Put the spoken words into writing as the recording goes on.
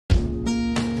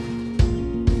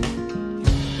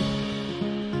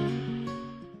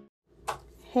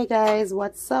Hey guys,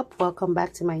 what's up? Welcome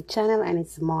back to my channel, and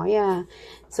it's Moya.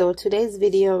 So today's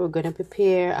video we're going to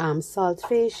prepare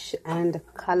saltfish and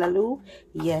callaloo.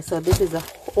 So this is a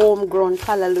homegrown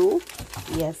callaloo.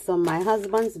 So my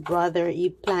husband's brother,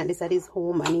 he planted this at his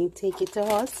home and he take it to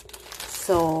us.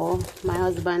 So my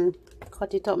husband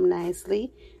cut it up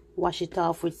nicely, wash it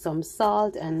off with some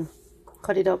salt and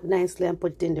cut it up nicely and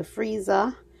put it in the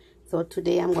freezer. So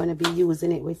today I'm going to be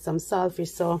using it with some saltfish.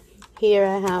 So here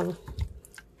I have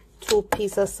 2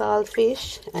 pieces of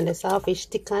saltfish, and the saltfish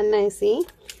thick and nicely.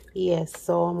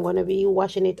 So I'm going to be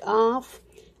washing it off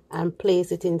and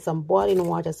place it in some boiling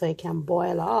water so it can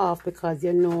boil off, because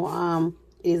you know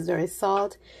it is very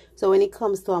salt. So when it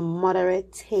comes to a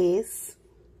moderate taste,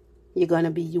 you're going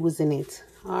to be using it.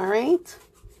 All right,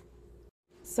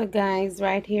 so guys,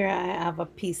 right here I have a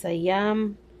piece of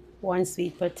yam, 1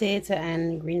 sweet potato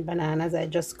and green bananas. I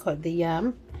just cut the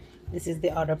yam. This is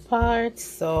the other part.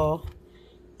 So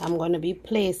I'm going to be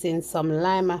placing some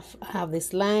lime. I have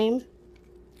this lime,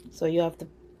 so you have to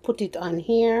put it on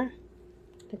here.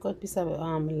 Take out a piece of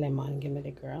lemon. Give me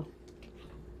the girl.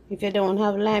 If you don't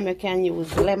have lime, you can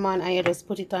use lemon, and you just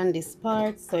put it on this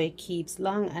part so it keeps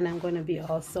long. And I'm going to be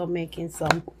also making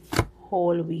some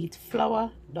whole wheat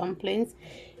flour dumplings.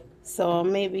 So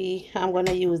maybe I'm going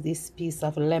to use this piece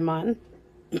of lemon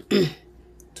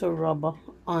to rub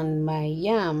on my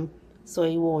yam so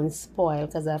it won't spoil,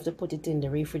 because I have to put it in the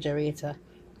refrigerator.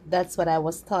 That's what I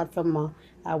was taught from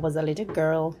I was a little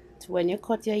girl. When you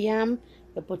cut your yam,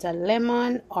 you put a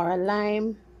lemon or a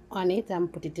lime on it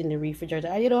and put it in the refrigerator.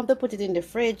 And you don't have to put it in the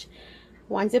fridge.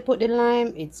 Once you put the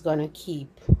lime, it's gonna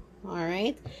keep. All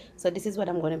right, so this is what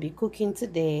I'm going to be cooking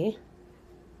today: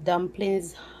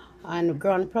 dumplings and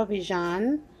ground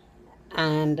provision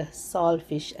and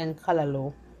saltfish and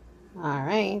callaloo. All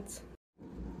right,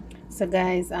 so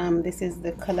guys, this is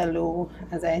the callaloo.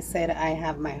 As I said, I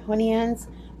have my onions,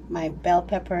 my bell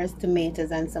peppers,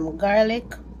 tomatoes, and some garlic.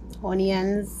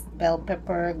 Onions, bell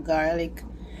pepper, garlic.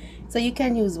 So you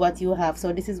can use what you have.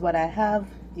 So this is what I have.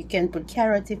 You can put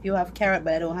carrot if you have carrot,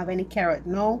 but I don't have any carrot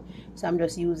now, so I'm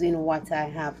just using what I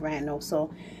have right now.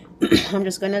 So I'm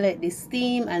just gonna let this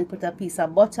steam and put a piece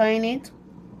of butter in it.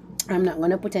 I'm not going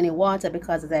to put any water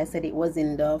because, as I said, it was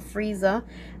in the freezer,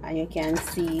 and you can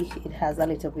see it has a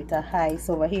little bit of ice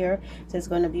over here, so it's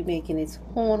going to be making its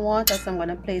own water. So I'm going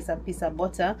to place a piece of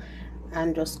butter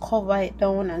and just cover it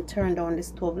down and turn down the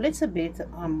stove a little bit,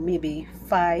 maybe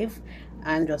 5,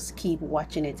 and just keep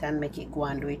watching it and make it go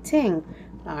and do its thing.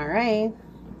 All right,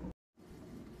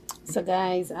 so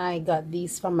guys, I got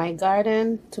these from my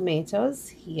garden.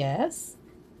 Tomatoes, yes,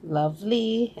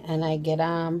 lovely. And I get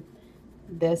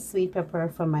the sweet pepper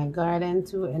from my garden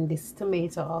too, and this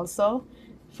tomato also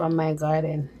from my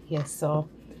garden. So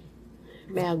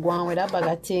may I go on with a bag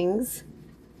of things.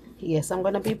 I'm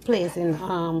gonna be placing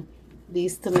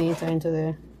these tomato into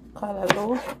the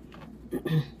callaloo.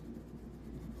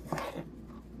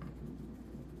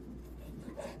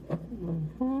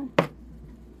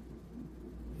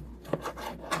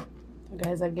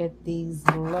 Guys, I get these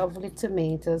lovely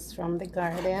tomatoes from the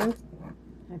garden.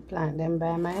 I plant them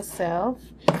by myself.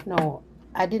 No,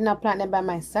 I did not plant them by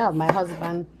myself. My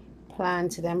husband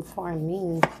planted them for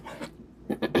me.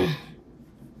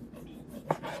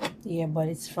 But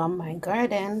it's from my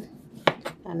garden,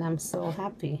 and I'm so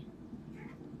happy.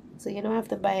 So you don't have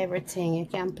to buy everything. You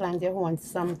can plant your own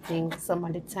something some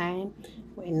of the time.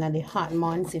 In the hot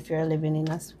months, if you're living in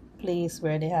a place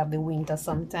where they have the winter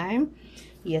sometime.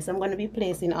 I'm going to be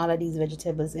placing all of these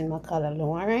vegetables in my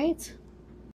callaloo. All right.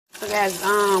 So guys,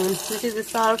 this is the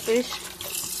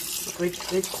saltfish,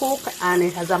 which we cook, and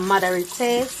it has a moderate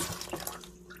taste.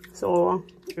 So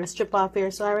let's strip off here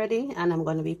already, and I'm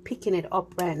going to be picking it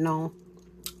up right now.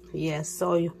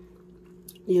 So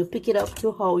you pick it up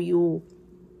to how you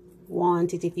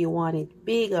want it, if you want it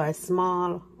big or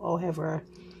small, however.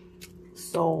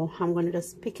 So I'm going to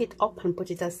just pick it up and put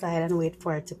it aside and wait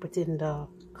for it to put in the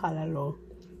callaloo.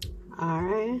 All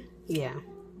right,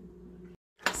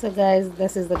 so guys,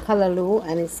 this is the callaloo,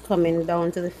 and it's coming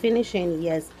down to the finishing.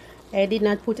 I did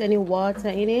not put any water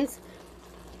in it.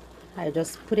 I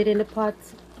just put it in the pot,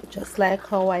 just like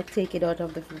how I take it out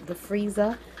of the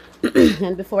freezer.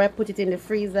 And before I put it in the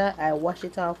freezer, I wash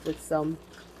it off with some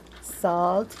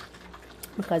salt,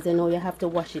 because you know you have to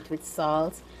wash it with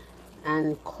salt,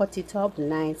 and cut it up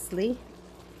nicely.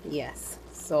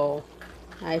 So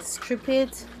I strip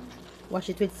it, wash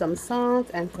it with some salt,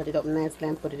 and cut it up nicely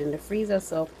and put it in the freezer,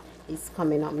 so it's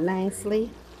coming up nicely.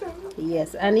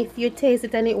 And if you taste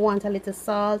it and it want a little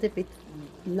salt, if it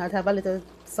not have a little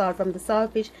salt from the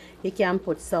saltfish, you can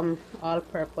put some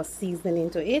all-purpose seasoning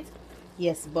into it.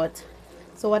 But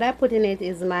So what I put in it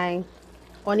is my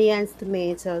onions,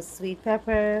 tomatoes, sweet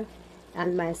pepper,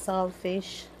 and my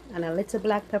saltfish, and a little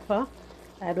black pepper.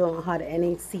 I don't add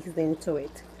any seasoning to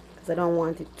it because I don't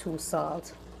want it too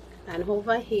salt. And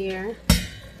over here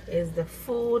is the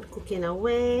food cooking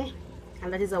away,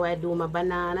 and that is how I do my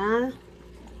banana.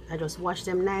 I just wash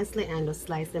them nicely and just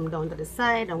slice them down to the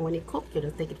side, and when it cooks you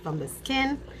just take it from the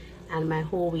skin. And my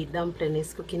whole wheat dumpling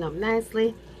is cooking up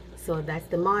nicely, so that's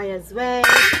the Maya's way.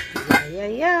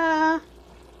 Yeah.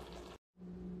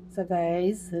 So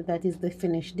guys, that is the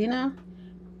finished dinner.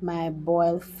 My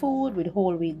boiled food with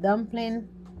whole wheat dumpling,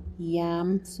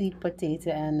 yam, sweet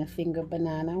potato, and a finger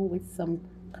banana with some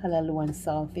callaloo and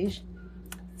saltfish.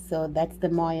 So that's the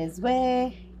Maya's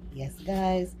way. Yes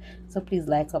guys, so please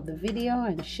like up the video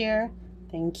and share.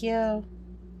 Thank you.